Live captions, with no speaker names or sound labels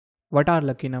What are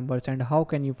lucky numbers and how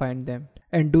can you find them?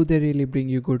 And do they really bring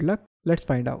you good luck? Let's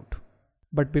find out.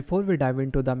 But before we dive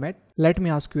into the math, let me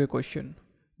ask you a question.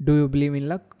 Do you believe in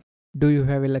luck? Do you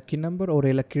have a lucky number or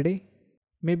a lucky day?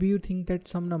 Maybe you think that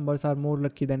some numbers are more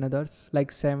lucky than others, like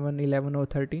 7, 11 or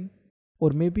 13.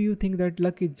 Or maybe you think that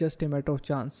luck is just a matter of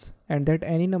chance and that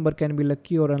any number can be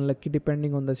lucky or unlucky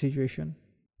depending on the situation.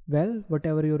 Well,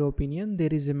 whatever your opinion,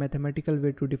 there is a mathematical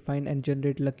way to define and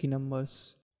generate lucky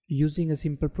numbers using a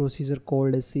simple procedure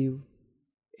called a sieve.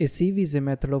 A sieve is a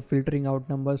method of filtering out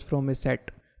numbers from a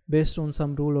set based on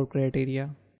some rule or criteria.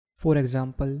 For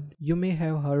example, you may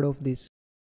have heard of this,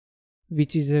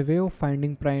 which is a way of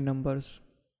finding prime numbers.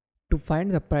 To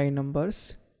find the prime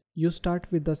numbers, you start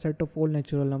with the set of all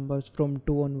natural numbers from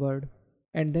 2 onward,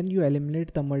 and then you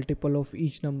eliminate the multiple of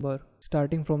each number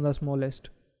starting from the smallest.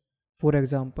 For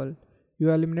example,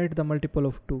 you eliminate the multiple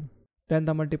of 2, then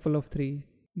the multiple of 3,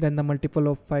 then the multiple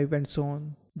of 5 and so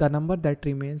on. The number that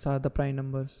remains are the prime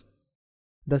numbers.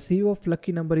 The sieve of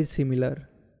lucky number is similar,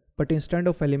 but instead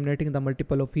of eliminating the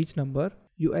multiple of each number,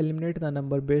 you eliminate the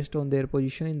number based on their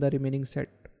position in the remaining set.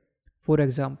 For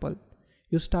example,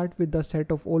 you start with the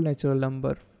set of all natural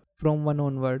number from 1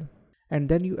 onward, and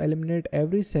then you eliminate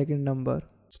every second number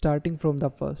starting from the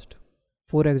first.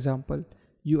 For example,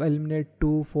 you eliminate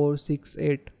 2, 4, 6,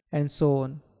 8 and so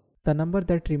on. The number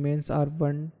that remains are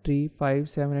 1, 3, 5,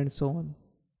 7 and so on.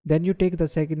 Then you take the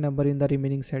second number in the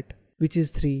remaining set, which is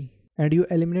 3, and you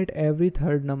eliminate every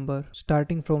third number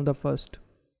starting from the first.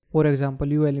 For example,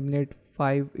 you eliminate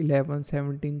 5, 11,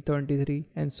 17, 23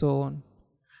 and so on.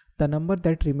 The number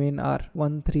that remain are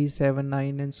 1, 3, 7,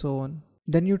 9 and so on.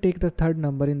 Then you take the third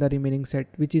number in the remaining set,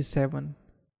 which is 7,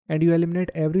 and you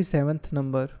eliminate every seventh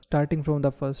number starting from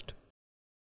the first.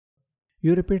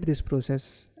 You repeat this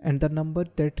process and the number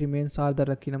that remains are the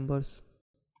lucky numbers.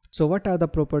 So what are the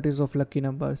properties of lucky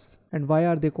numbers and why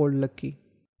are they called lucky?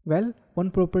 Well,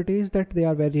 one property is that they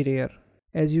are very rare.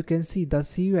 As you can see, the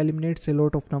sieve eliminates a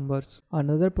lot of numbers.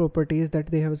 Another property is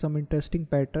that they have some interesting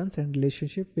patterns and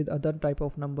relationship with other type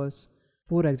of numbers.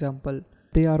 For example,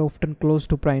 they are often close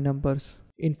to prime numbers.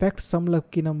 In fact, some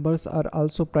lucky numbers are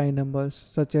also prime numbers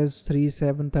such as 3,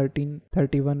 7, 13,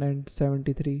 31 and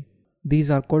 73.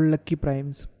 These are called lucky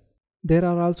primes. There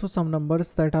are also some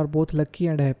numbers that are both lucky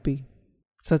and happy,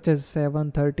 such as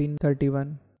 7, 13,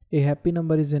 31. A happy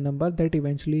number is a number that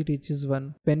eventually reaches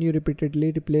 1 when you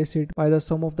repeatedly replace it by the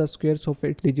sum of the squares of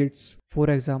its digits. For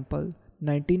example,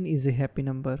 19 is a happy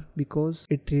number because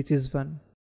it reaches 1.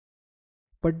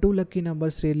 But do lucky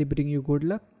numbers really bring you good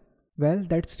luck? Well,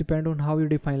 that's depend on how you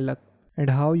define luck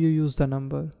and how you use the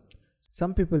number.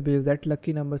 Some people believe that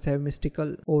lucky numbers have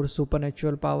mystical or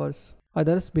supernatural powers.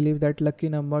 Others believe that lucky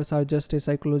numbers are just a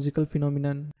psychological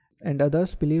phenomenon, and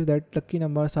others believe that lucky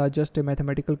numbers are just a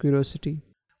mathematical curiosity.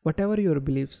 Whatever your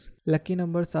beliefs, lucky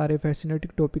numbers are a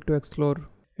fascinating topic to explore,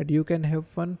 and you can have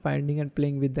fun finding and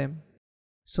playing with them.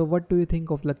 So what do you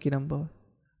think of lucky number?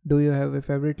 Do you have a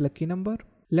favorite lucky number?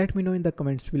 Let me know in the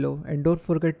comments below, and don't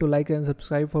forget to like and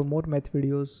subscribe for more math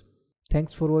videos.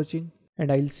 Thanks for watching, and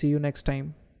I'll see you next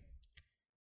time.